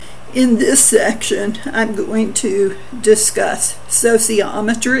In this section, I'm going to discuss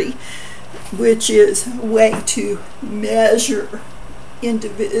sociometry, which is a way to measure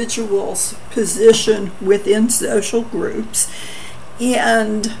individuals' position within social groups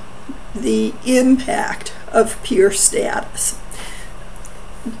and the impact of peer status.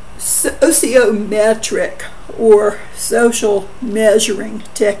 Sociometric or social measuring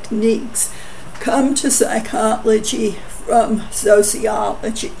techniques come to psychology from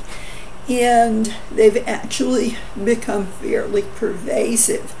sociology, and they've actually become fairly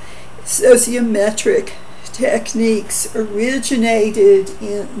pervasive. Sociometric techniques originated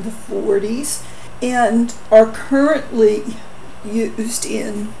in the 40s and are currently used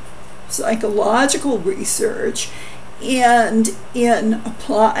in psychological research and in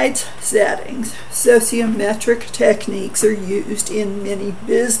applied settings. Sociometric techniques are used in many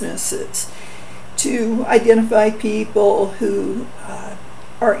businesses to identify people who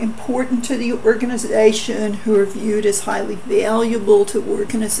are important to the organization, who are viewed as highly valuable to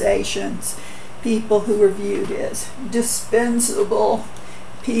organizations, people who are viewed as dispensable,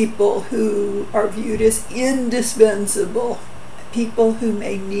 people who are viewed as indispensable, people who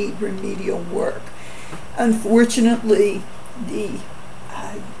may need remedial work. Unfortunately, the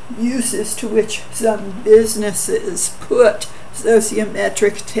uses to which some businesses put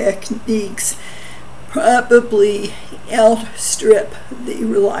sociometric techniques probably outstrip the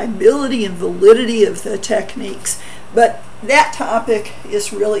reliability and validity of the techniques, but that topic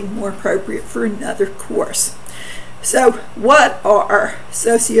is really more appropriate for another course. So, what are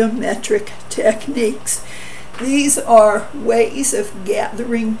sociometric techniques? These are ways of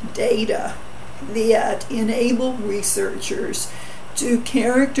gathering data that enable researchers to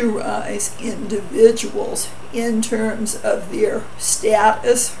characterize individuals in terms of their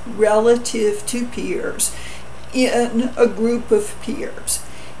status relative to peers in a group of peers.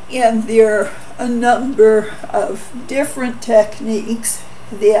 And there are a number of different techniques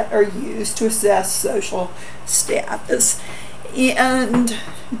that are used to assess social status and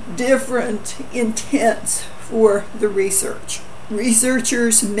different intents for the research.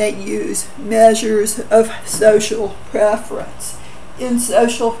 Researchers may use measures of social preference. In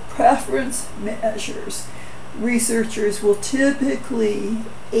social preference measures, researchers will typically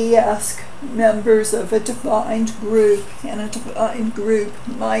ask members of a defined group, and a defined group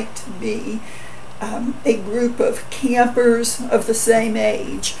might be a group of campers of the same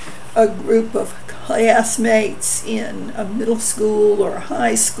age, a group of classmates in a middle school or a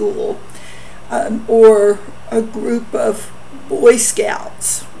high school, or a group of Boy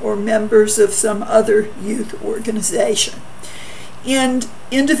Scouts or members of some other youth organization. And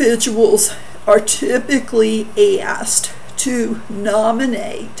individuals are typically asked to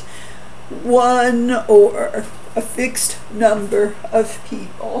nominate one or a fixed number of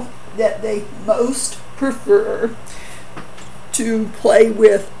people that they most prefer to play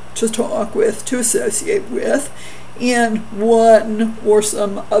with, to talk with, to associate with, and one or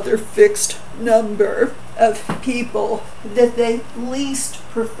some other fixed number of people that they least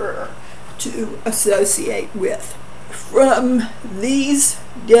prefer to associate with. From these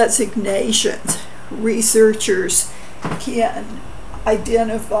designations, researchers can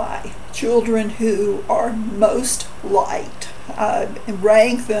identify children who are most liked and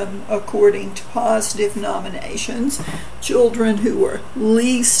rank them according to positive nominations, children who are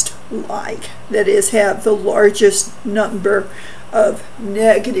least liked, that is, have the largest number of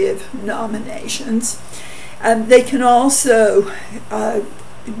negative nominations. They can also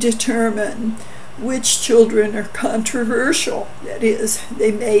determine which children are controversial, that is,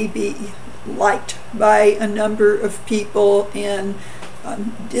 they may be liked by a number of people and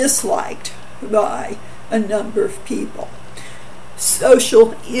disliked by a number of people.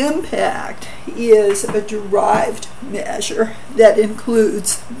 Social impact is a derived measure that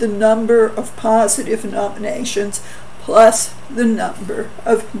includes the number of positive nominations plus the number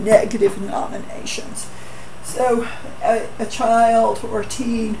of negative nominations. So a child or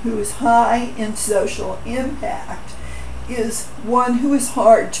teen who is high in social impact is one who is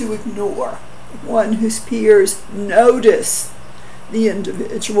hard to ignore, one whose peers notice the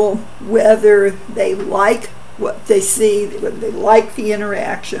individual, whether they like what they see, whether they like the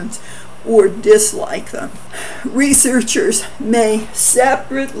interactions or dislike them. Researchers may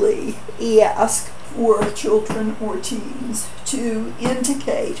separately ask for children or teens to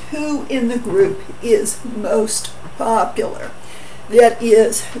indicate who in the group is most popular. That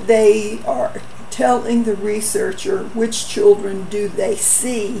is, they are telling the researcher which children do they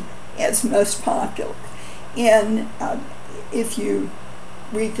see as most popular. And if you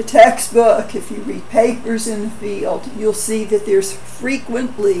read the textbook, if you read papers in the field, you'll see that there's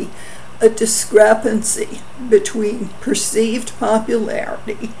frequently a discrepancy between perceived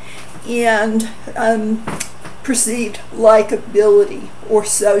popularity and perceived likability or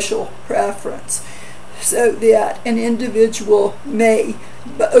social preference, so that an individual may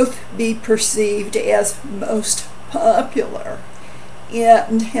both be perceived as most popular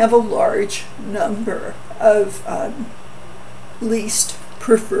and have a large number of least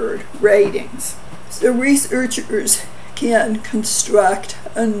preferred ratings. So researchers can construct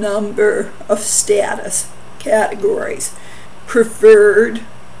a number of status categories: preferred,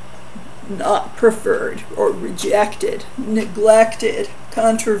 not preferred, or rejected, neglected,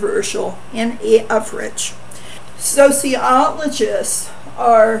 controversial, and average. Sociologists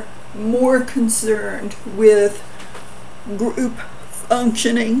are more concerned with group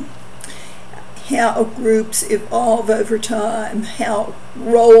functioning, how groups evolve over time, how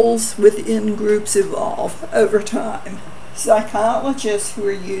roles within groups evolve over time. Psychologists who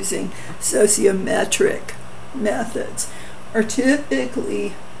are using sociometric methods are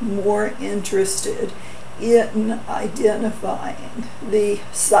typically more interested in identifying the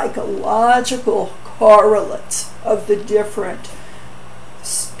psychological correlates of the different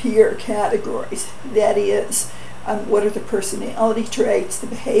peer categories. That is, what are the personality traits, the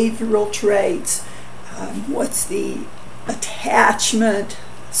behavioral traits, what's the attachment,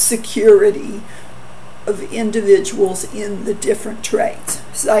 security of individuals in the different traits.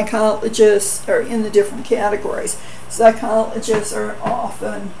 Psychologists are in the different categories. Psychologists are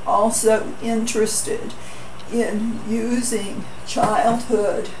often also interested in using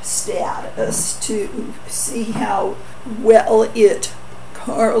childhood status to see how well it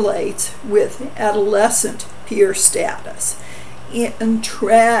correlates with adolescent peer status, in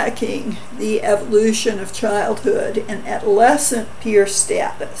tracking the evolution of childhood and adolescent peer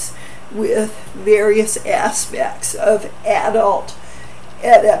status with various aspects of adult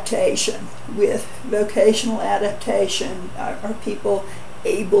adaptation. With vocational adaptation, are people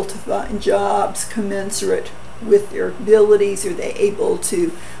able to find jobs commensurate with their abilities? Are they able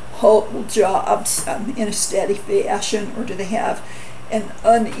to hold jobs in a steady fashion, or do they have an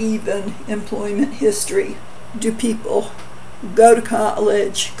uneven employment history? Do people go to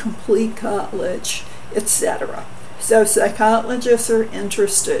college, complete college, etc.? So psychologists are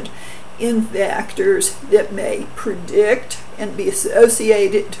interested in factors that may predict and be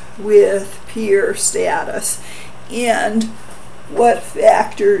associated with peer status, and what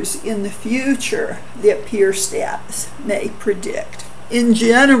factors in the future that peer status may predict. In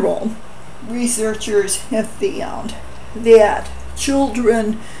general, researchers have found that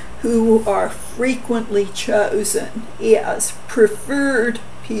children who are frequently chosen as preferred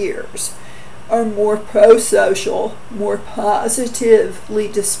peers are more pro-social, more positively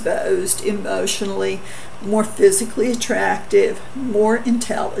disposed emotionally, more physically attractive, more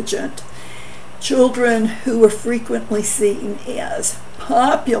intelligent. Children who are frequently seen as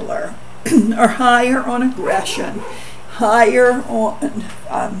popular are higher on aggression, higher on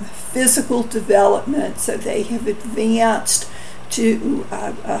physical development, so they have advanced to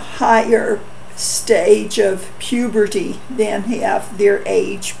a higher stage of puberty than have their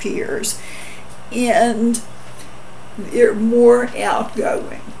age peers, and they're more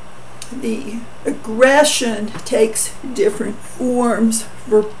outgoing. The aggression takes different forms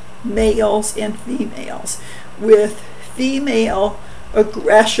for males and females, with female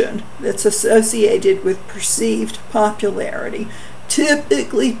aggression that's associated with perceived popularity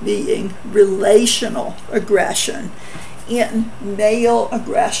typically being relational aggression, and male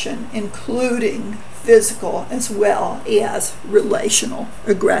aggression including physical as well as relational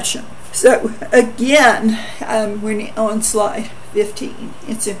aggression. So again, we're on slide 15.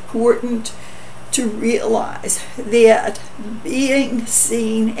 It's important to realize that being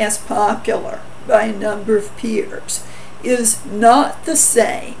seen as popular by a number of peers is not the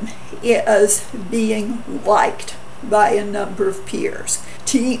same as being liked by a number of peers.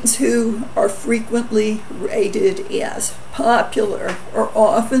 Teens who are frequently rated as popular are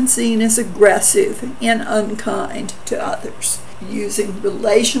often seen as aggressive and unkind to others, using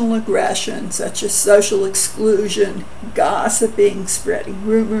relational aggression such as social exclusion, gossiping, spreading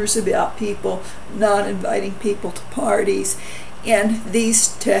rumors about people, not inviting people to parties, and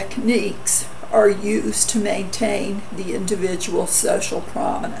these techniques are used to maintain the individual's social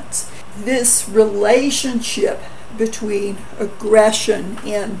prominence. This relationship between aggression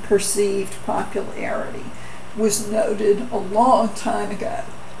and perceived popularity was noted a long time ago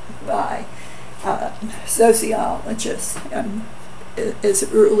by sociologists as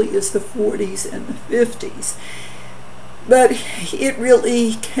early as the 40s and the 50s. But it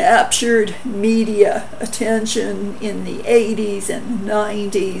really captured media attention in the 80s and the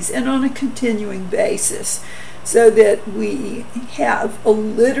 90s and on a continuing basis, so that we have a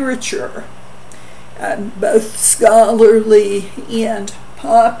literature, both scholarly and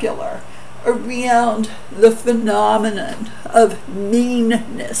popular, around the phenomenon of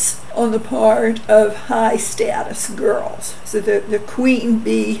meanness on the part of high-status girls. So the queen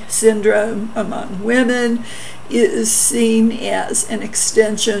bee syndrome among women is seen as an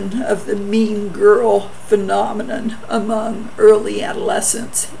extension of the mean girl phenomenon among early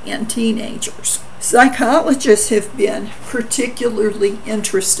adolescents and teenagers. Psychologists have been particularly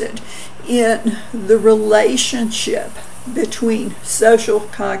interested in the relationship between social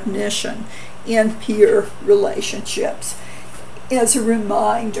cognition and peer relationships. As a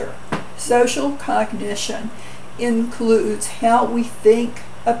reminder, social cognition includes how we think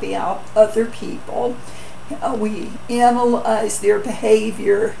about other people, how we analyze their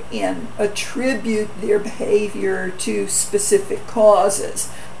behavior and attribute their behavior to specific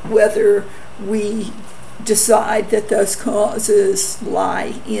causes, whether we decide that those causes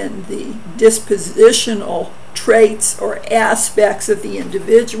lie in the dispositional traits or aspects of the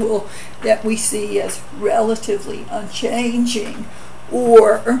individual that we see as relatively unchanging,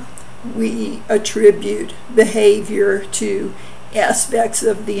 or we attribute behavior to aspects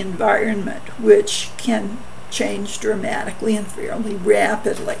of the environment which can change dramatically and fairly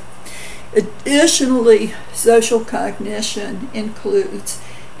rapidly. Additionally, social cognition includes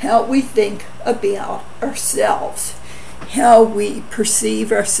how we think about ourselves, how we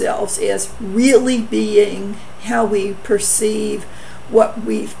perceive ourselves as really being, how we perceive what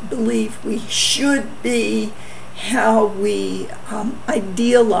we believe we should be, how we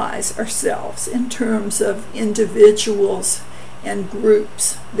idealize ourselves in terms of individuals and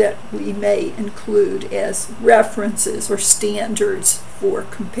groups that we may include as references or standards for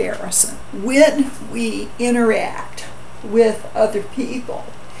comparison. When we interact with other people,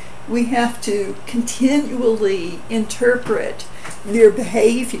 we have to continually interpret their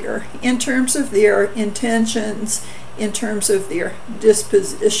behavior in terms of their intentions, in terms of their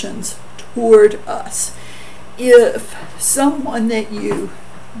dispositions toward us. If someone that you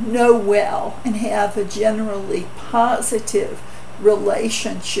know well and have a generally positive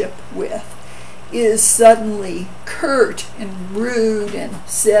relationship with is suddenly curt and rude and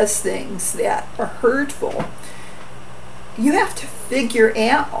says things that are hurtful, you have to figure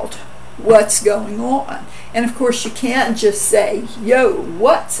out what's going on. And of course, you can't just say, yo,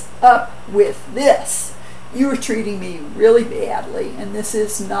 what's up with this? You are treating me really badly, and this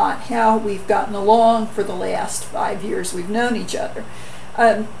is not how we've gotten along for the last 5 years we've known each other.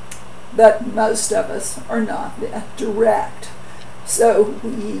 But most of us are not that direct. So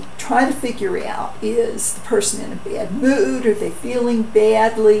we try to figure out, is the person in a bad mood? Are they feeling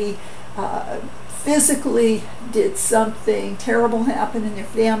badly? Physically, did something terrible happen in their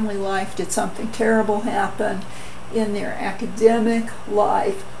family life? Did something terrible happen in their academic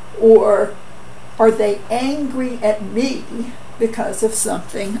life? Or are they angry at me because of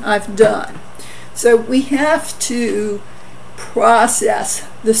something I've done? So we have to process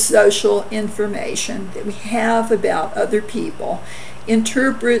the social information that we have about other people,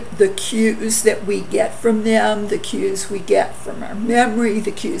 interpret the cues that we get from them, the cues we get from our memory,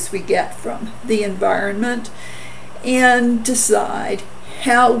 the cues we get from the environment, and decide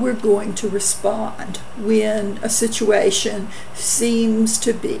how we're going to respond when a situation seems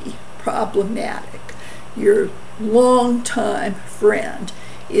to be problematic. Your longtime friend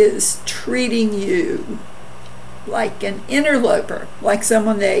is treating you like an interloper, like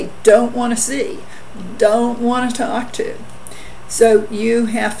someone they don't want to see, don't want to talk to. So you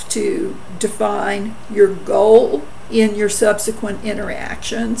have to define your goal in your subsequent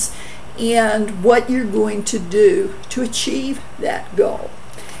interactions and what you're going to do to achieve that goal.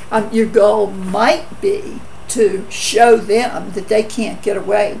 Your goal might be to show them that they can't get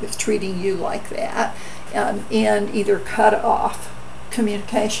away with treating you like that, and either cut off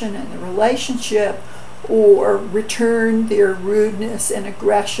communication in the relationship or return their rudeness and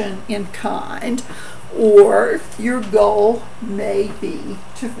aggression in kind. Or your goal may be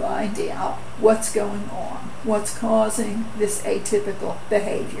to find out what's going on, what's causing this atypical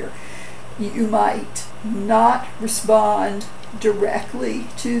behavior. You might not respond directly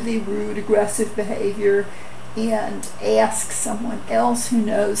to the rude, aggressive behavior and ask someone else who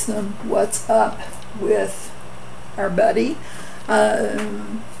knows them what's up with our buddy,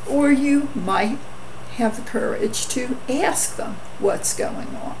 or you might have the courage to ask them what's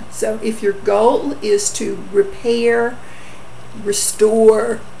going on. So if your goal is to repair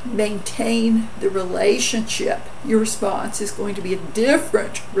restore, maintain the relationship, your response is going to be a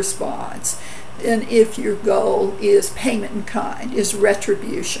different response than if your goal is payment in kind, is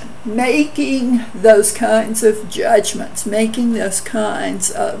retribution. Making those kinds of judgments, making those kinds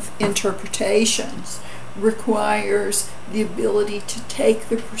of interpretations requires the ability to take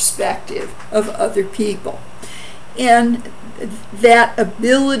the perspective of other people. And that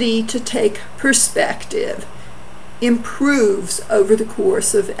ability to take perspective improves over the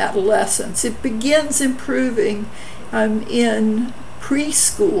course of adolescence. It begins improving in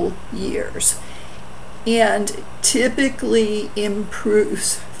preschool years and typically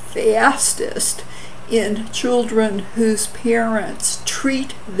improves fastest in children whose parents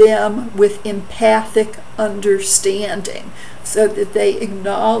treat them with empathic understanding, so that they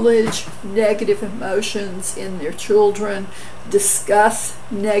acknowledge negative emotions in their children, discuss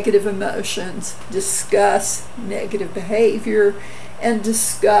negative emotions, discuss negative behavior, and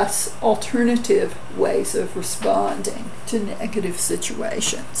discuss alternative ways of responding to negative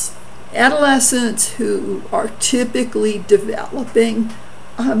situations. Adolescents who are typically developing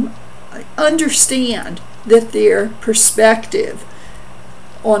understand that their perspective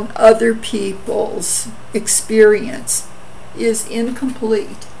on other people's experience is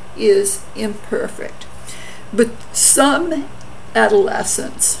incomplete, is imperfect. But some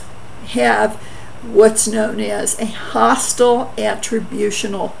adolescents have what's known as a hostile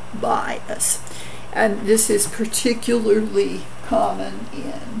attributional bias. And this is particularly common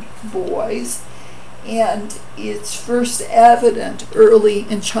in boys, and it's first evident early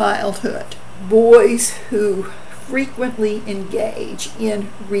in childhood. Boys who frequently engage in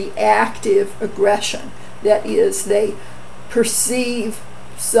reactive aggression, that is, they perceive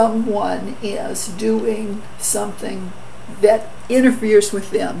someone as doing something that interferes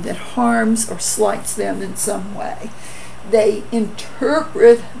with them, that harms or slights them in some way. They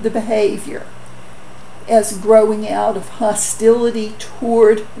interpret the behavior as growing out of hostility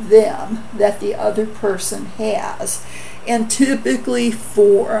toward them that the other person has, and typically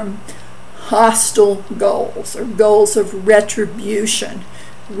form hostile goals or goals of retribution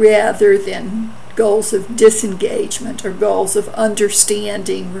rather than goals of disengagement or goals of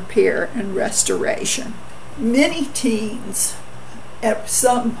understanding, repair, and restoration. Many teens at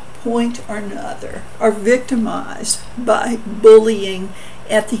some point or another are victimized by bullying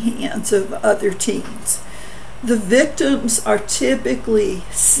at the hands of other teens. The victims are typically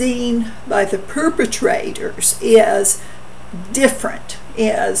seen by the perpetrators as different,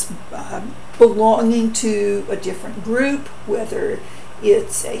 as belonging to a different group, whether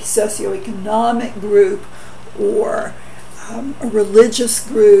it's a socioeconomic group or a religious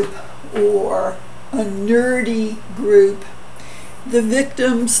group or a nerdy group. The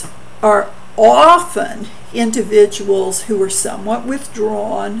victims are often individuals who are somewhat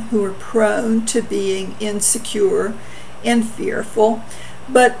withdrawn, who are prone to being insecure and fearful,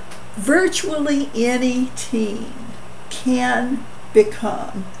 but virtually any teen can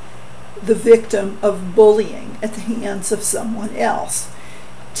become the victim of bullying at the hands of someone else.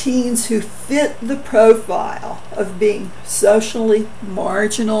 Teens who fit the profile of being socially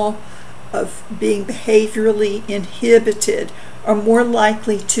marginal, of being behaviorally inhibited, are more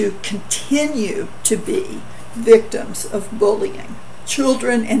likely to continue to be victims of bullying.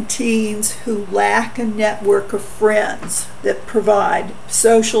 Children and teens who lack a network of friends that provide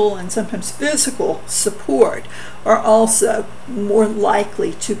social and sometimes physical support are also more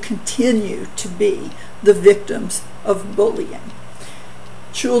likely to continue to be the victims of bullying.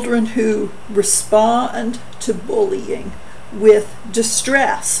 Children who respond to bullying with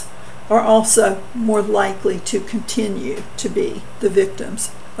distress are also more likely to continue to be the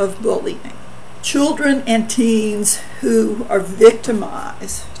victims of bullying. Children and teens who are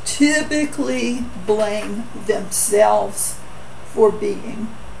victimized typically blame themselves for being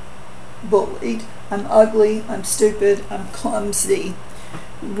bullied. I'm ugly, I'm stupid, I'm clumsy,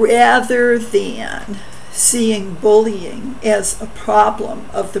 rather than seeing bullying as a problem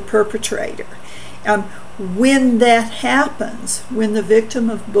of the perpetrator. When that happens, when the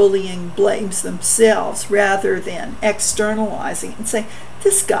victim of bullying blames themselves rather than externalizing and saying,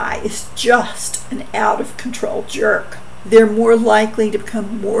 this guy is just an out-of-control jerk, they're more likely to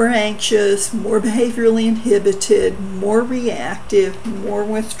become more anxious, more behaviorally inhibited, more reactive, more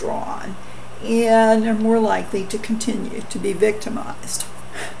withdrawn, and are more likely to continue to be victimized.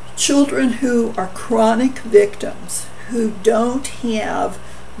 Children who are chronic victims, who don't have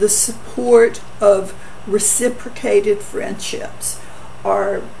the support of reciprocated friendships,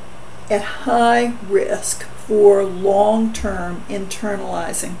 are at high risk for long-term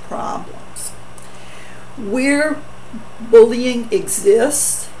internalizing problems. Where bullying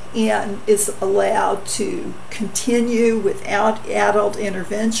exists and is allowed to continue without adult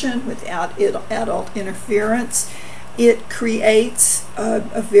intervention, without adult interference, it creates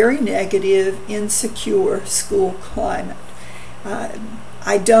a very negative, insecure school climate.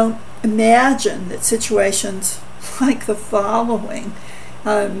 I don't imagine that situations like the following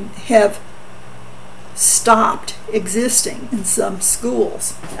have stopped existing in some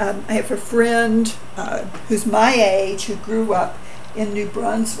schools. I have a friend who's my age who grew up in New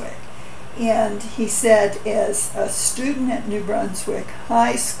Brunswick, and he said as a student at New Brunswick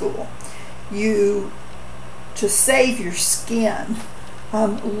High School, you, to save your skin,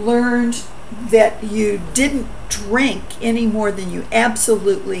 learned that you didn't drink any more than you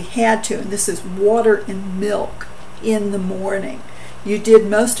absolutely had to, and this is water and milk in the morning. You did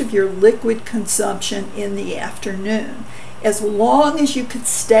most of your liquid consumption in the afternoon. As long as you could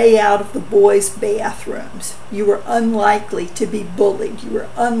stay out of the boys' bathrooms, you were unlikely to be bullied. You were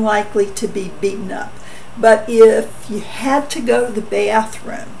unlikely to be beaten up. But if you had to go to the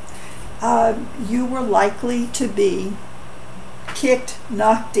bathroom, you were likely to be kicked,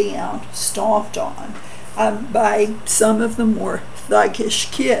 knocked down, stomped on by some of the more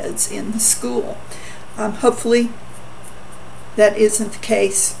thuggish kids in the school. Hopefully that isn't the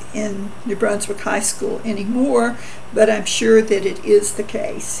case in New Brunswick High School anymore, but I'm sure that it is the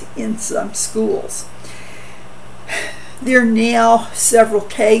case in some schools. There are now several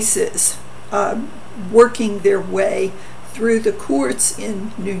cases working their way through the courts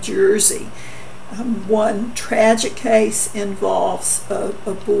in New Jersey. One tragic case involves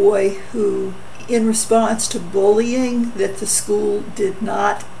a boy who, in response to bullying that the school did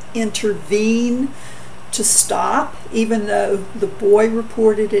not intervene to stop, even though the boy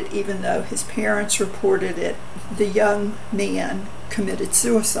reported it, even though his parents reported it, the young man committed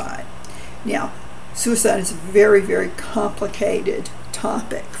suicide. Now, suicide is a very, very complicated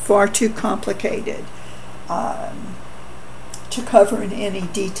topic, far too complicated to cover in any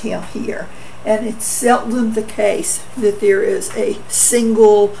detail here. And it's seldom the case that there is a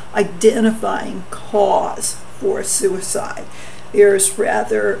single identifying cause for suicide. There's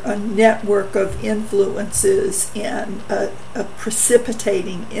rather a network of influences and a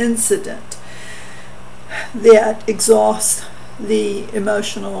precipitating incident that exhausts the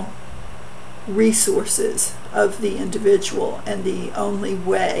emotional resources of the individual, and the only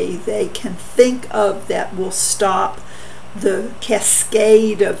way they can think of that will stop the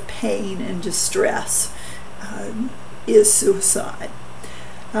cascade of pain and distress is suicide.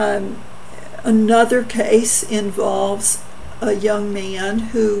 Another case involves a young man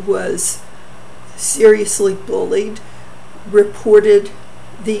who was seriously bullied, reported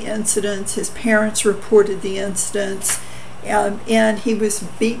the incidents, his parents reported the incidents, and he was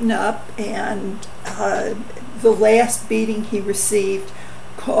beaten up, and the last beating he received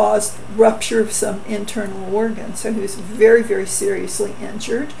caused rupture of some internal organs, so he was very, very seriously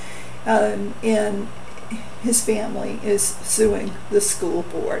injured, and his family is suing the school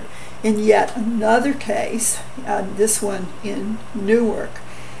board. In yet another case, this one in Newark,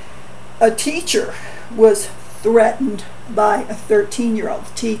 a teacher was threatened by a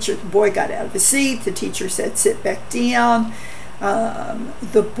 13-year-old teacher. The boy got out of his seat. The teacher said, "Sit back down."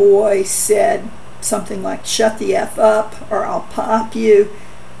 The boy said something like, "Shut the F up or I'll pop you."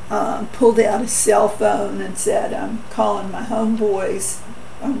 Pulled out his cell phone and said, "I'm calling my homeboys.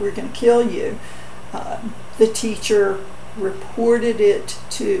 We're going to kill you." The teacher reported it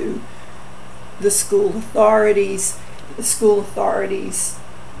to the school authorities. The school authorities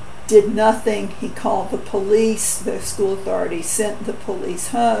did nothing. He called the police. The school authorities sent the police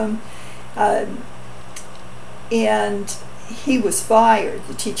home, and he was fired.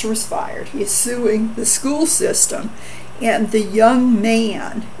 The teacher was fired. He is suing the school system, and the young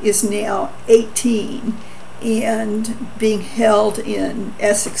man is now 18 and being held in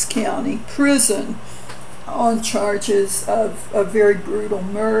Essex County Prison on charges of a very brutal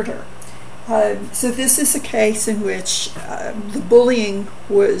murder. So this is a case in which the bullying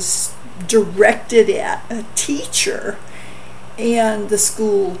was directed at a teacher, and the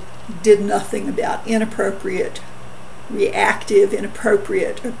school did nothing about inappropriate, reactive,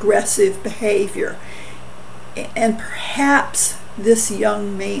 inappropriate, aggressive behavior. And perhaps this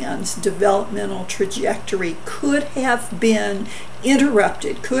young man's developmental trajectory could have been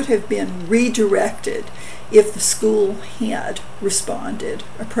interrupted, could have been redirected if the school had responded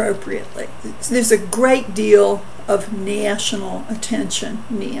appropriately. There's a great deal of national attention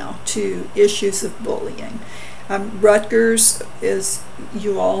now to issues of bullying. Rutgers, as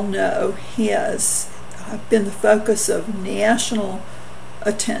you all know, has been the focus of national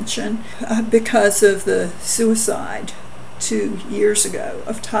attention because of the suicide 2 years ago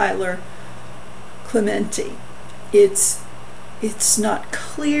of Tyler Clementi. It's not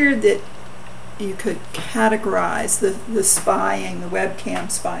clear that you could categorize the spying, the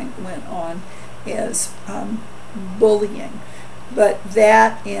webcam spying that went on, as bullying. But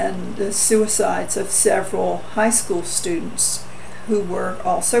that and the suicides of several high school students who were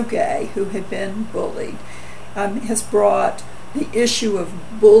also gay, who had been bullied, has brought the issue of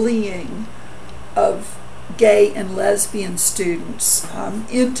bullying of gay and lesbian students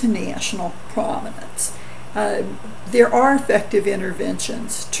into national prominence. There are effective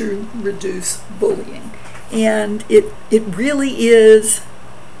interventions to reduce bullying, and it really is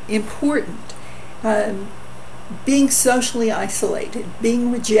important. Being socially isolated,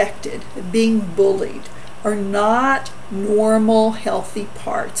 being rejected, being bullied are not normal, healthy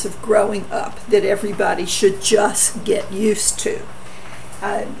parts of growing up that everybody should just get used to.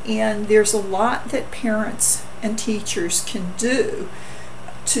 And there's a lot that parents and teachers can do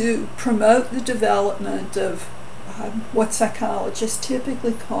to promote the development of what psychologists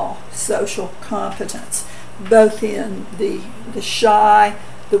typically call social competence, both in the shy,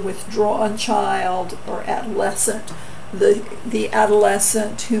 the withdrawn child or adolescent, the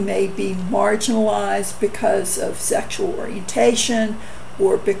adolescent who may be marginalized because of sexual orientation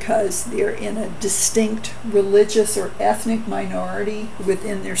or because they're in a distinct religious or ethnic minority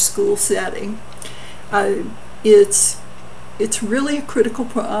within their school setting. It's really a critical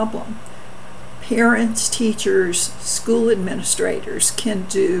problem. Parents, teachers, school administrators can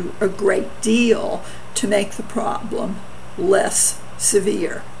do a great deal to make the problem less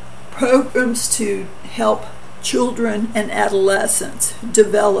severe. Programs to help children and adolescents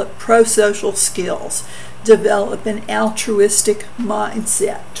develop pro-social skills, develop an altruistic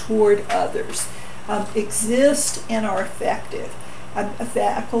mindset toward others, exist and are effective. A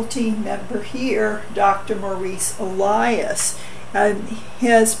faculty member here, Dr. Maurice Elias,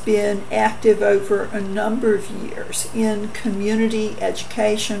 has been active over a number of years in community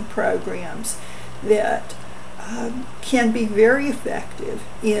education programs that can be very effective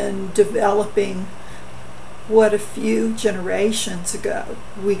in developing what a few generations ago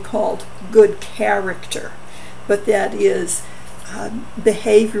we called good character, but that is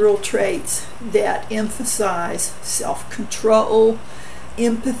behavioral traits that emphasize self-control,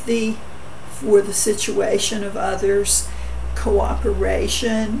 empathy for the situation of others,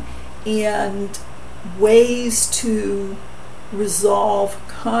 cooperation, and ways to resolve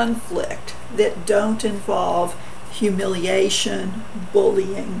conflict that don't involve humiliation,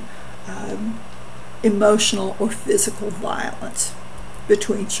 bullying, emotional or physical violence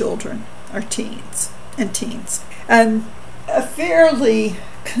between children or teens. A fairly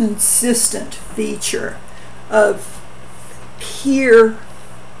consistent feature of peer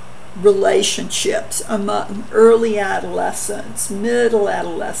relationships among early adolescents, middle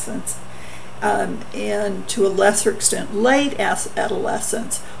adolescents, and to a lesser extent late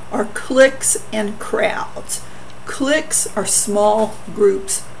adolescents are cliques and crowds. Cliques are small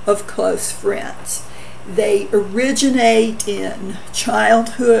groups of close friends. They originate in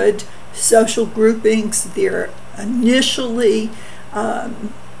childhood social groupings. They're initially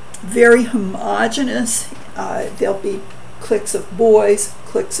very homogeneous. There'll be cliques of boys,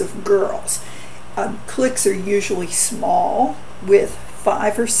 cliques of girls. Cliques are usually small with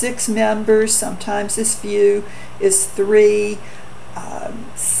 5 or 6 members, sometimes as few as 3,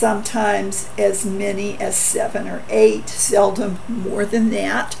 sometimes as many as 7 or 8, seldom more than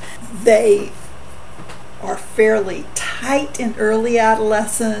that. They are fairly tight in early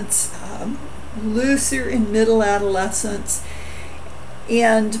adolescence, looser in middle adolescence,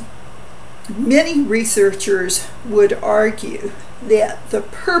 and many researchers would argue that the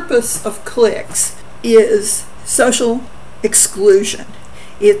purpose of cliques is social exclusion.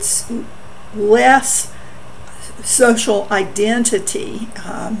 It's less social identity.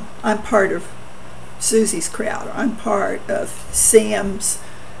 I'm part of Susie's crowd, or I'm part of Sam's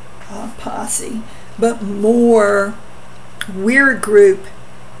posse, but more we're a group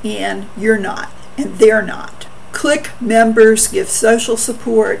and you're not, and they're not. Clique members give social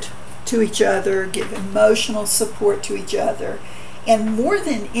support to each other, give emotional support to each other, and more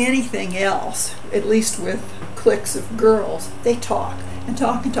than anything else, at least with cliques of girls, they talk and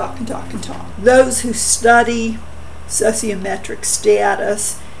talk and talk and talk and talk. Those who study sociometric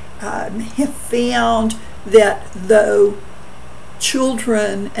status have found that though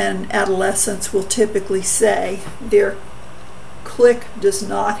children and adolescents will typically say their clique does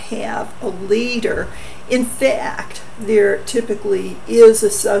not have a leader, in fact, there typically is a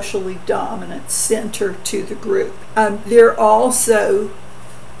socially dominant center to the group. There are also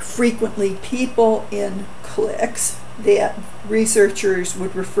frequently people in cliques that researchers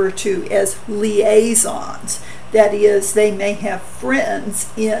would refer to as liaisons. That is, they may have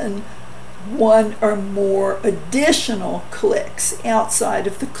friends in one or more additional cliques outside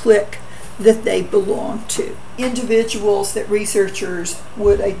of the clique that they belong to. Individuals that researchers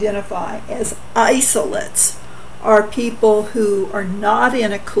would identify as isolates are people who are not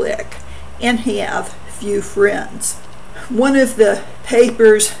in a clique and have few friends. One of the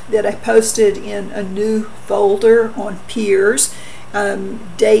papers that I posted in a new folder on peers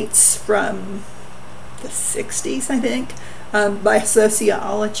dates from the 60s, I think, by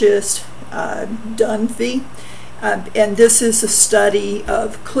sociologist Dunphy. And this is a study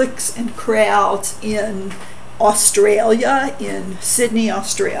of cliques and crowds in Australia, in Sydney,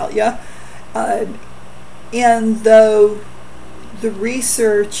 Australia. And though the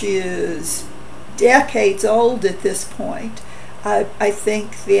research is decades old at this point, I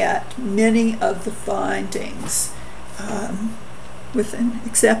think that many of the findings, with an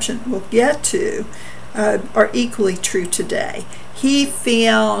exception we'll get to, are equally true today. He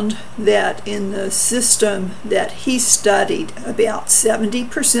found that in the system that he studied, about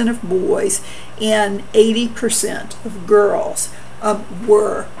 70% of boys and 80% of girls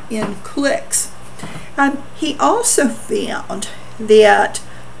were in cliques. He also found that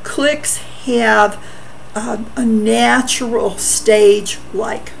cliques have a natural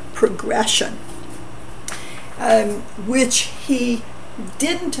stage-like progression, which he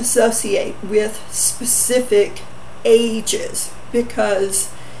didn't associate with specific ages,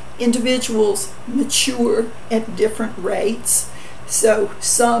 because individuals mature at different rates. So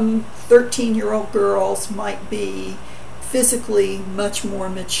some 13-year-old girls might be physically much more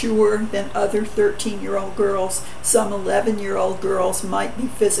mature than other 13-year-old girls. Some 11-year-old girls might be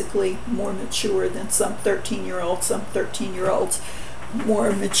physically more mature than some 13-year-olds, some 13-year-olds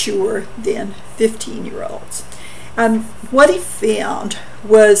more mature than 15-year-olds. What he found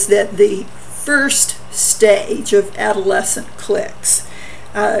was that the first stage of adolescent cliques,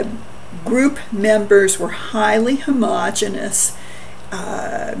 group members were highly homogeneous.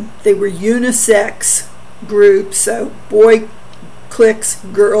 They were unisex groups, so boy cliques,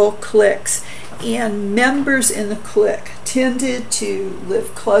 girl cliques, and members in the clique tended to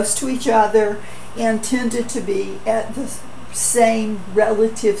live close to each other and tended to be at the same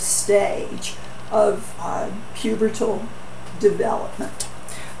relative stage of pubertal development.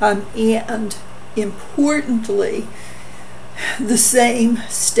 And importantly, the same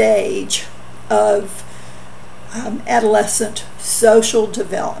stage of adolescent social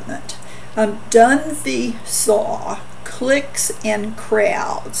development. Dunphy saw cliques and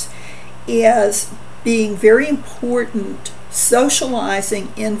crowds as being very important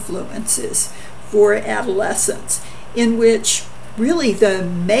socializing influences for adolescents, in which really the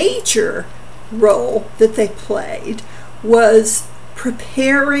major role that they played was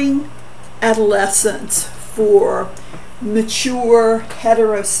preparing adolescents for mature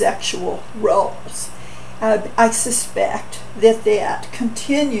heterosexual roles. I suspect that that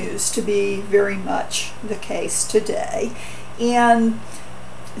continues to be very much the case today, and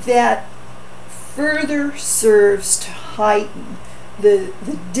that further serves to heighten the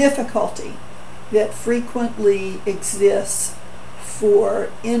difficulty that frequently exists for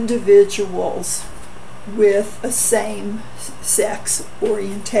individuals with a same-sex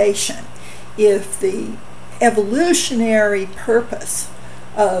orientation. If the evolutionary purpose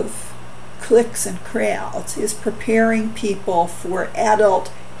of cliques and crowds is preparing people for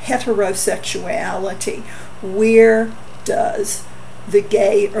adult heterosexuality, where does the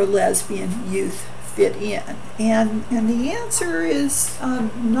gay or lesbian youth fit in? And the answer is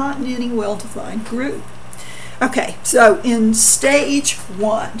not in any well-defined group. Okay, so in stage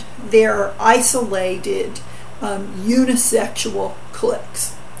one, there are isolated unisexual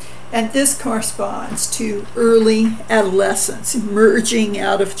cliques. And this corresponds to early adolescence, emerging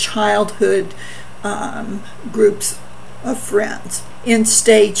out of childhood groups of friends. In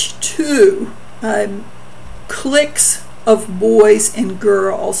stage two, cliques of boys and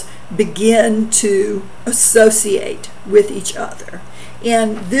girls begin to associate with each other.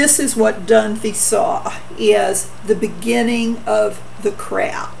 And this is what Dunphy saw as the beginning of the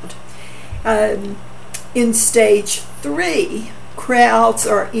crowd. In stage three, crowds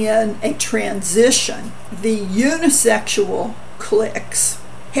are in a transition. The unisexual cliques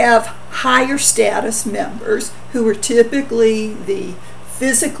have higher status members who are typically the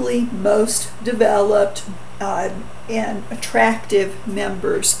physically most developed and attractive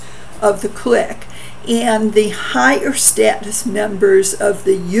members of the clique. And the higher status members of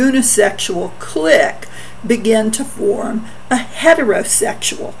the unisexual clique begin to form a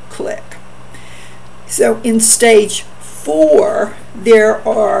heterosexual clique. So in stage 4, there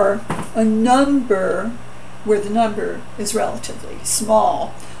are a number, where the number is relatively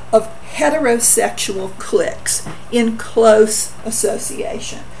small, of heterosexual cliques in close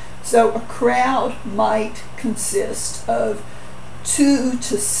association. So a crowd might consist of 2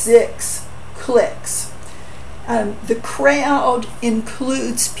 to 6 cliques. The crowd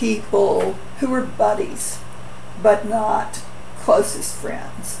includes people who are buddies, but not closest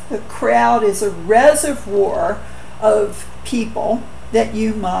friends. The crowd is a reservoir of people that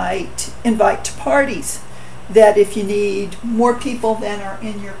you might invite to parties, that if you need more people than are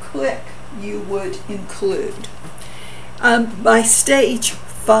in your clique, you would include. By stage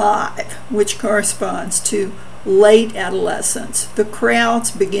 5, which corresponds to late adolescence, the crowds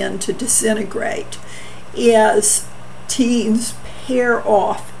begin to disintegrate as teens pair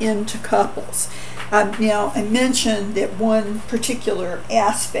off into couples. Now, I mentioned that one particular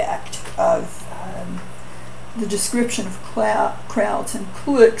aspect of the description of crowds and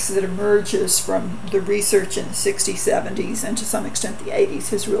cliques that emerges from the research in the 60s, 70s, and to some extent the 80s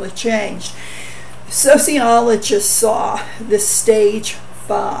has really changed. Sociologists saw the stage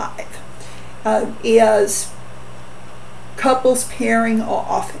 5 as couples pairing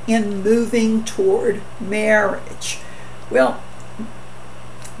off and moving toward marriage. Well,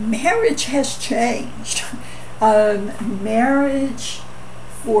 marriage has changed. Marriage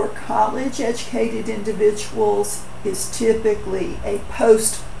for college-educated individuals is typically a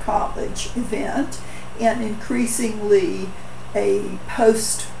post-college event, and increasingly a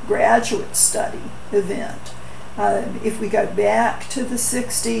postgraduate study event. If we go back to the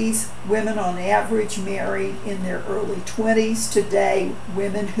 60s, women on average married in their early 20s. Today,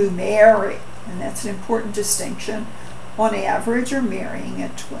 women who marry, and that's an important distinction, on average are marrying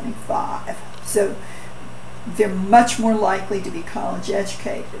at 25. So they're much more likely to be college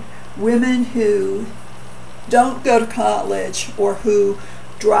educated. Women who don't go to college or who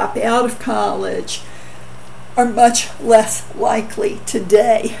drop out of college are much less likely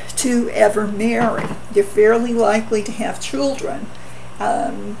today to ever marry. They're fairly likely to have children,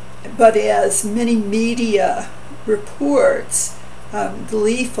 but as many media reports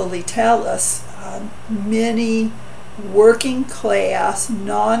gleefully tell us, many working class,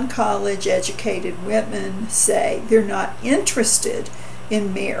 non-college educated women say they're not interested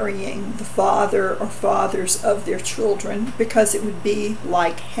in marrying the father or fathers of their children because it would be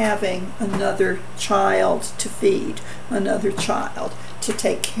like having another child to feed, another child to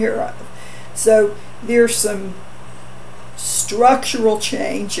take care of. So there's some structural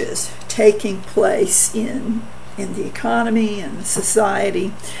changes taking place in the economy and the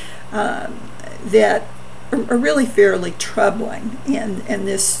society that are really fairly troubling, and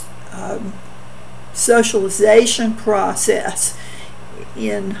this socialization process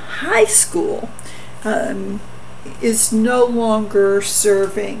in high school is no longer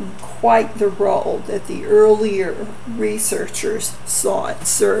serving quite the role that the earlier researchers saw it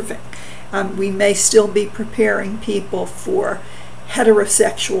serving. We may still be preparing people for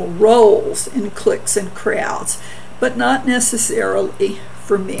heterosexual roles in cliques and crowds, but not necessarily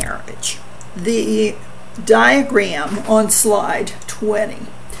for marriage. The diagram on slide 20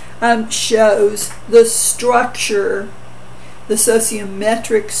 shows the structure, the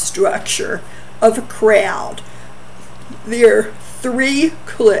sociometric structure of a crowd. There are 3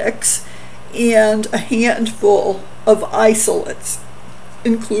 cliques and a handful of isolates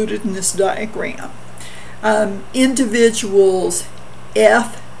included in this diagram. Individuals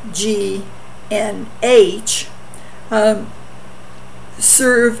F, G, and H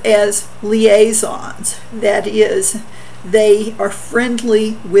serve as liaisons. That is, they are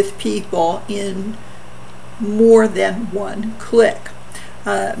friendly with people in more than one clique.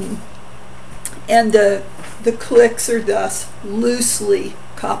 And the cliques are thus loosely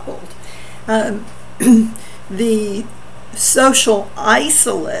coupled. The social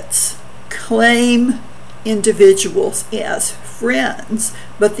isolates claim individuals as friends,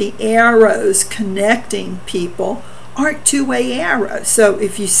 but the arrows connecting people aren't two-way arrows. So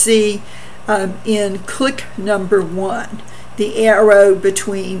if you see in clique number 1, the arrow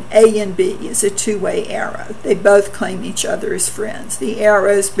between A and B is a two-way arrow. They both claim each other as friends. The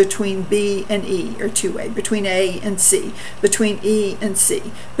arrows between B and E are two-way, between A and C, between E and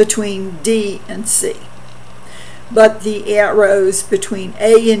C, between D and C. But the arrows between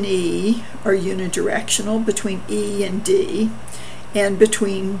A and E are unidirectional, between E and D, and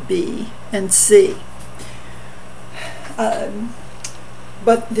between B and C.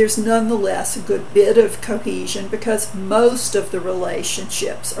 but there's nonetheless a good bit of cohesion because most of the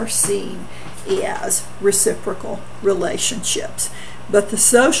relationships are seen as reciprocal relationships. But the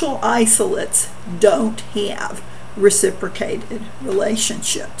social isolates don't have reciprocated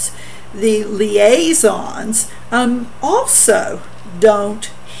relationships. The liaisons also don't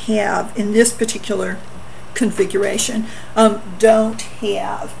have, in this particular configuration, don't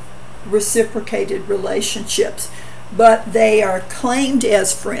have reciprocated relationships, but they are claimed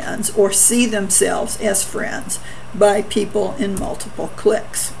as friends or see themselves as friends by people in multiple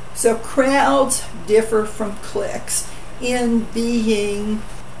cliques. So crowds differ from cliques in being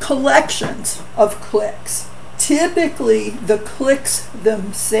collections of cliques. Typically, the cliques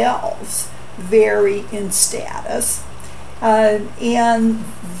themselves vary in status, and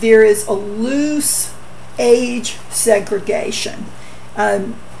there is a loose age segregation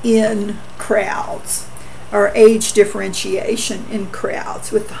in crowds, or age differentiation in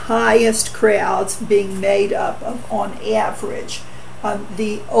crowds, with the highest crowds being made up of, on average,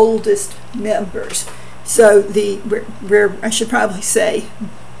 the oldest members. So I should probably say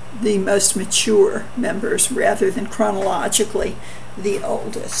the most mature members rather than chronologically the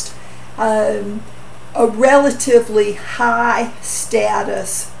oldest. A relatively high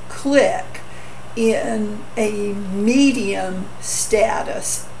status clique in a medium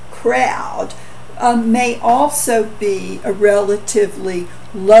status crowd may also be a relatively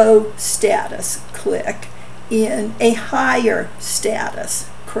low status clique in a higher status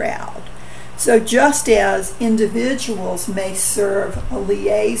crowd. So just as individuals may serve a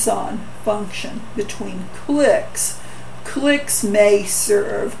liaison function between cliques, cliques may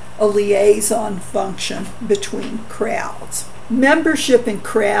serve a liaison function between crowds. Membership in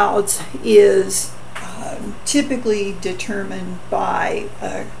crowds is typically determined by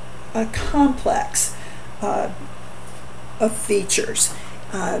a complex of features.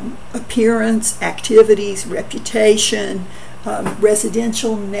 Appearance, activities, reputation,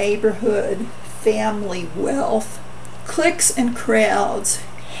 residential neighborhood, family, wealth. Cliques and crowds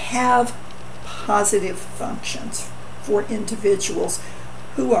have positive functions for individuals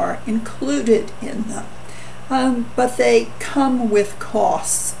who are included in them, but they come with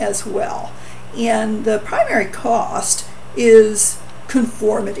costs as well. And the primary cost is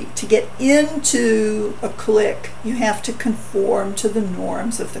conformity. To get into a clique, you have to conform to the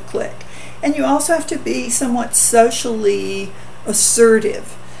norms of the clique. And you also have to be somewhat socially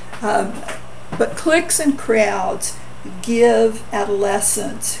assertive. But cliques and crowds give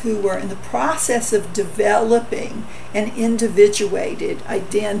adolescents who are in the process of developing an individuated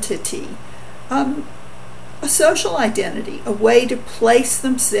identity a social identity, a way to place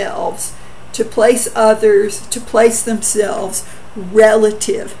themselves, to place others, to place themselves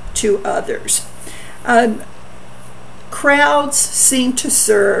relative to others. Crowds seem to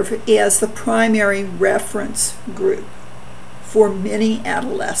serve as the primary reference group for many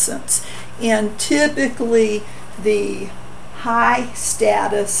adolescents, and typically the high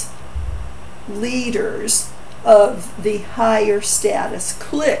status leaders of the higher status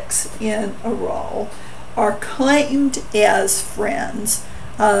cliques in a role are claimed as friends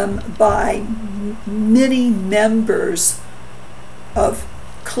by many members of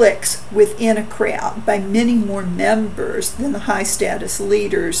cliques within a crowd, by many more members than the high status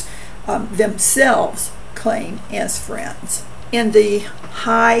leaders themselves claim as friends. And the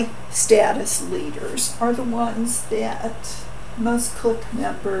high status leaders are the ones that most clique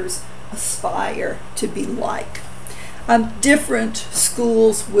members aspire to be like. Different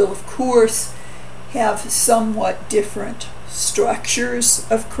schools will, of course, have somewhat different structures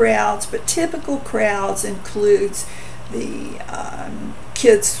of crowds, but typical crowds includes the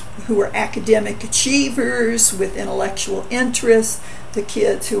kids who are academic achievers with intellectual interests, the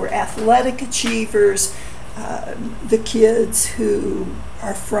kids who are athletic achievers, the kids who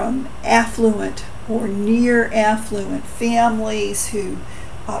are from affluent or near affluent families who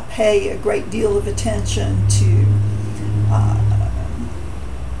pay a great deal of attention to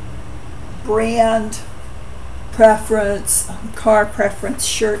brand preference, car preference,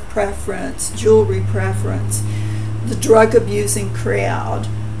 shirt preference, jewelry preference, the drug abusing crowd,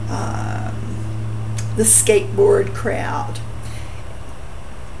 the skateboard crowd.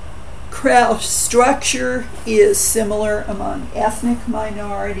 Crowd structure is similar among ethnic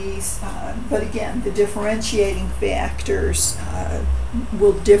minorities, but again, the differentiating factors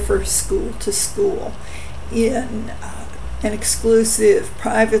will differ school to school. In an exclusive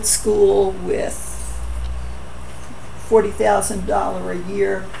private school with $40,000 a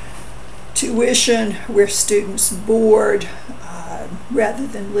year tuition where students board rather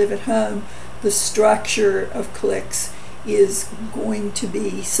than live at home, the structure of cliques is going to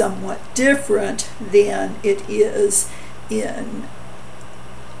be somewhat different than it is in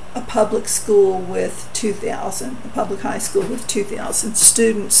a public school with 2,000, a public high school with 2,000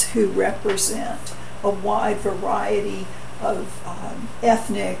 students who represent a wide variety of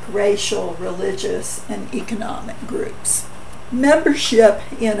ethnic, racial, religious, and economic groups. Membership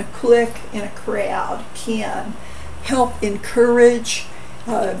in a clique, in a crowd, can help encourage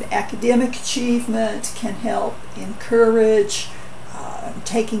academic achievement, can help encourage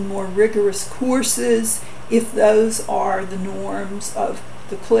taking more rigorous courses if those are the norms of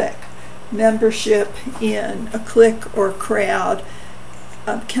the clique. Membership in a clique or crowd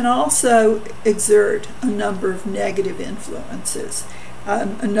can also exert a number of negative influences.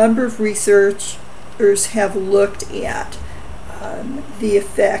 A number of researchers have looked at the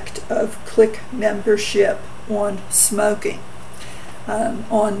effect of clique membership on smoking,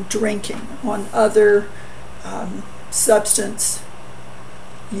 on drinking, on other substance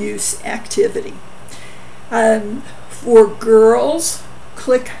use activity. For girls,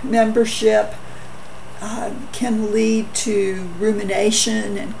 clique membership can lead to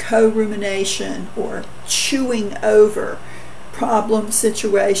rumination and co-rumination, or chewing over problem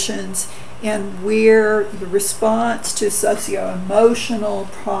situations, and where the response to socio-emotional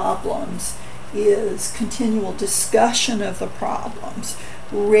problems is continual discussion of the problems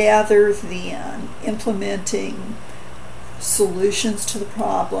rather than implementing solutions to the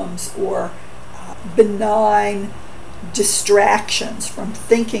problems or benign distractions from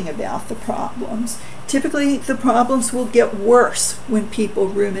thinking about the problems. Typically, the problems will get worse when people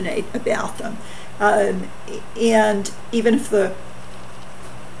ruminate about them. And even if the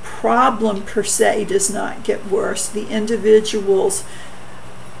problem per se does not get worse, the individual's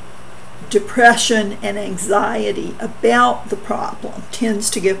depression and anxiety about the problem tends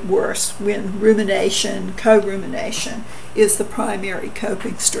to get worse when rumination, co-rumination, is the primary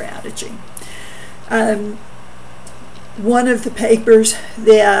coping strategy. One of the papers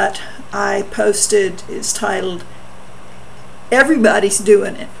that I posted is titled "Everybody's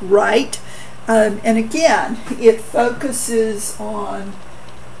Doing It Right," and again, it focuses on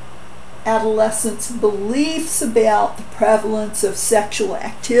adolescents' beliefs about the prevalence of sexual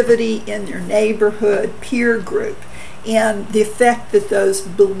activity in their neighborhood peer group and the effect that those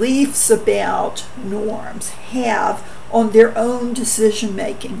beliefs about norms have on their own decision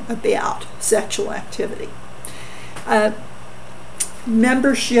making about sexual activity.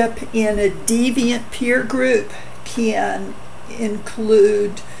 Membership in a deviant peer group can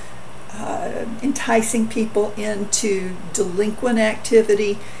include enticing people into delinquent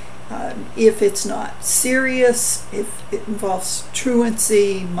activity. If it's not serious, if it involves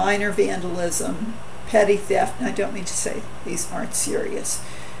truancy, minor vandalism, petty theft, and I don't mean to say these aren't serious,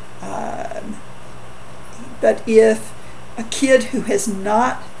 but if a kid who has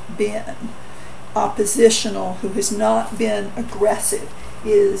not been oppositional, who has not been aggressive,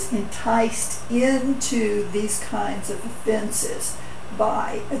 is enticed into these kinds of offenses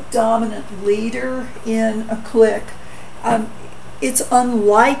by a dominant leader in a clique, it's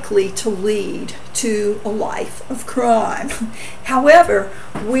unlikely to lead to a life of crime. However,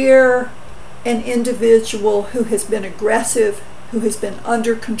 where an individual who has been aggressive, who has been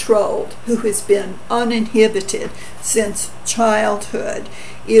under controlled, who has been uninhibited since childhood,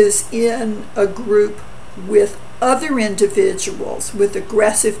 is in a group with other individuals with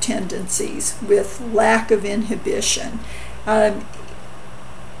aggressive tendencies, with lack of inhibition,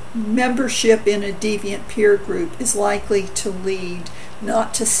 membership in a deviant peer group is likely to lead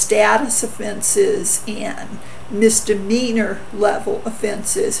not to status offenses and misdemeanor level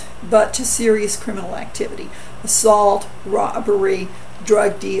offenses, but to serious criminal activity: assault, robbery,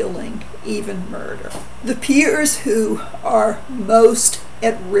 drug dealing, even murder. The peers who are most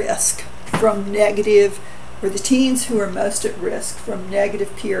at risk from negative, or the teens who are most at risk from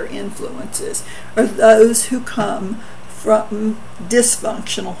negative peer influences, are those who come from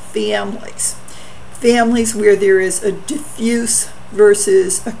dysfunctional families. Families where there is a diffuse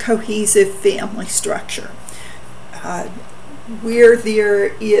versus a cohesive family structure. Where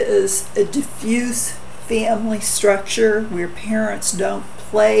there is a diffuse family structure, where parents don't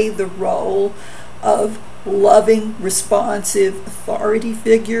play the role of loving, responsive authority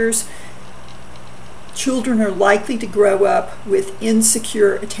figures, children are likely to grow up with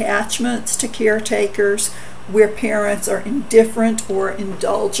insecure attachments to caretakers. Where parents are indifferent or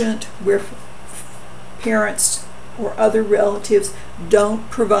indulgent, where parents or other relatives don't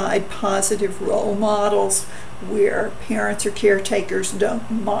provide positive role models, where parents or caretakers don't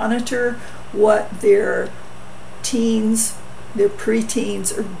monitor what their teens, their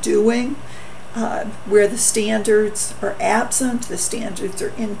preteens are doing, where the standards are absent, the standards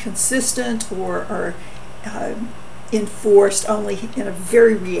are inconsistent, or are enforced only in a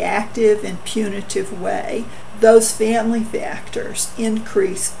very reactive and punitive way, those family factors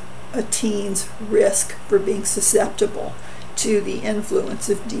increase a teen's risk for being susceptible to the influence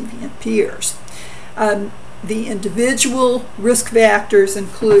of deviant peers. The individual risk factors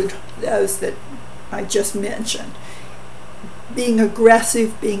include those that I just mentioned. Being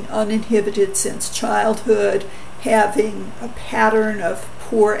aggressive, being uninhibited since childhood, having a pattern of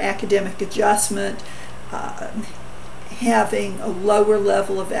poor academic adjustment, having a lower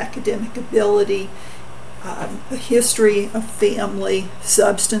level of academic ability, a history of family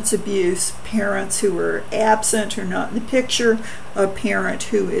substance abuse, parents who are absent or not in the picture, a parent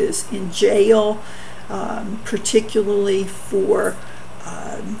who is in jail, particularly for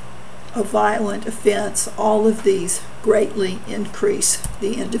a violent offense. All of these greatly increase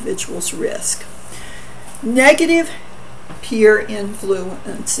the individual's risk. Negative peer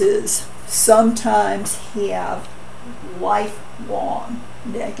influences sometimes have lifelong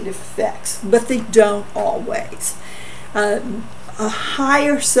negative effects, but they don't always. A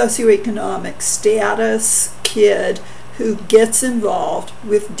higher socioeconomic status kid who gets involved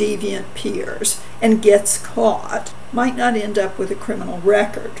with deviant peers and gets caught might not end up with a criminal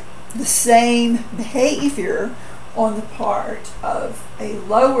record. The same behavior on the part of a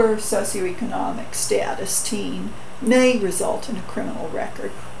lower socioeconomic status teen may result in a criminal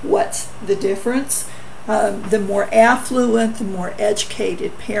record. What's the difference? The more affluent, the more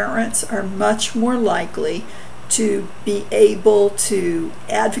educated parents are much more likely to be able to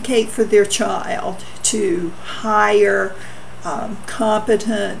advocate for their child, to hire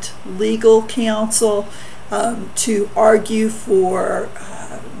competent legal counsel, to argue for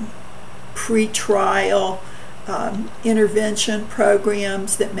pretrial intervention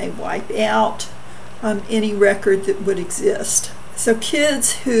programs that may wipe out any record that would exist. So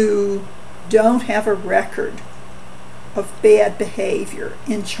kids who don't have a record of bad behavior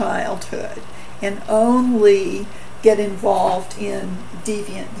in childhood and only get involved in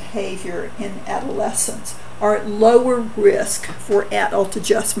deviant behavior in adolescence are at lower risk for adult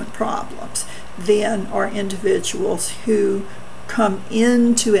adjustment problems than are individuals who come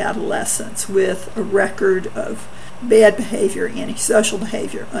into adolescence with a record of bad behavior, antisocial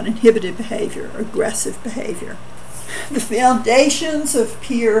behavior, uninhibited behavior, aggressive behavior. The foundations of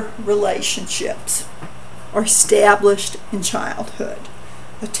peer relationships are established in childhood.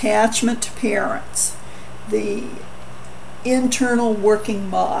 Attachment to parents, the internal working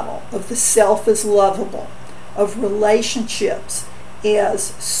model of the self as lovable, of relationships as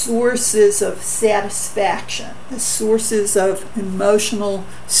sources of satisfaction, as sources of emotional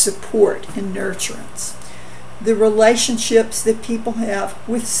support and nurturance. The relationships that people have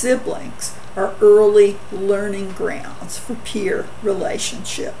with siblings are early learning grounds for peer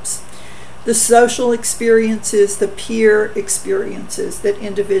relationships. The social experiences, the peer experiences that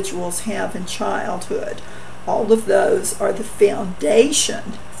individuals have in childhood, all of those are the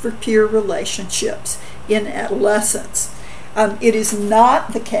foundation for peer relationships in adolescence. It is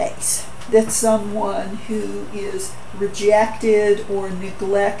not the case that someone who is rejected or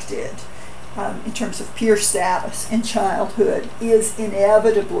neglected in terms of peer status in childhood is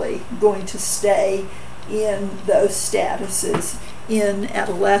inevitably going to stay in those statuses in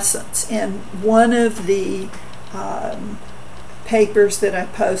adolescence. And one of the papers that I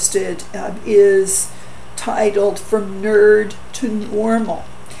posted is titled From Nerd to Normal,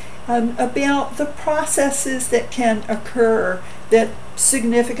 about the processes that can occur that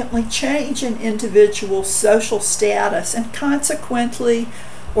significantly change an individual's social status and consequently,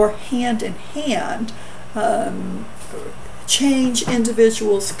 or hand in hand, change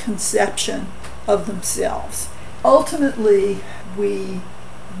individuals' conception of themselves. Ultimately, we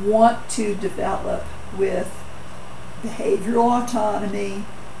want to develop with behavioral autonomy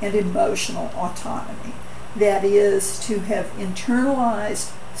and emotional autonomy. That is, to have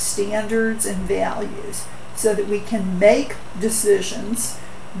internalized standards and values so that we can make decisions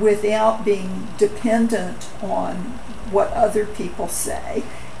without being dependent on what other people say,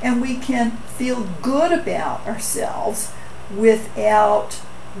 and we can feel good about ourselves without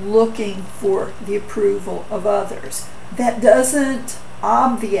looking for the approval of others. That doesn't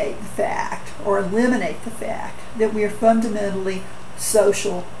obviate the fact or eliminate the fact that we are fundamentally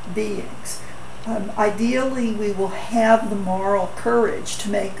social beings. Ideally, we will have the moral courage to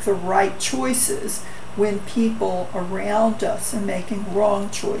make the right choices when people around us are making wrong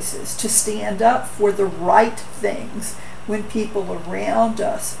choices, to stand up for the right things when people around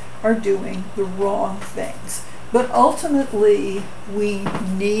us are doing the wrong things. But ultimately, we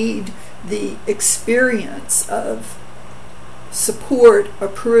need the experience of support,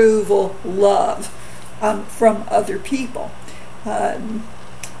 approval, love from other people.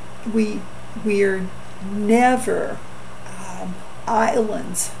 We're never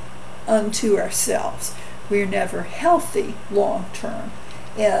islands unto ourselves. We're never healthy long term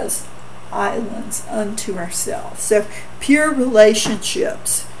as islands unto ourselves. So pure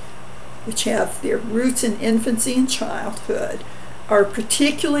relationships, which have their roots in infancy and childhood, are a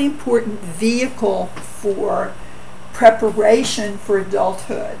particularly important vehicle for preparation for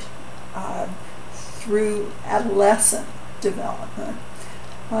adulthood through adolescent development.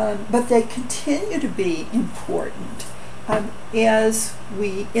 But they continue to be important as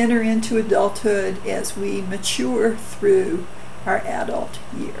we enter into adulthood, as we mature through our adult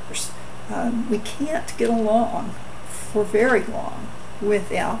years. We can't get along for very long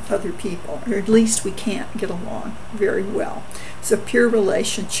without other people, or at least we can't get along very well. So pure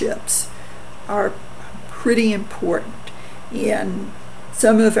relationships are pretty important. And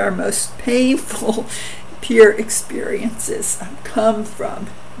some of our most painful peer experiences come from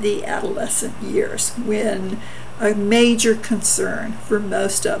the adolescent years, when a major concern for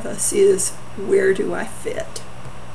most of us is, where do I fit?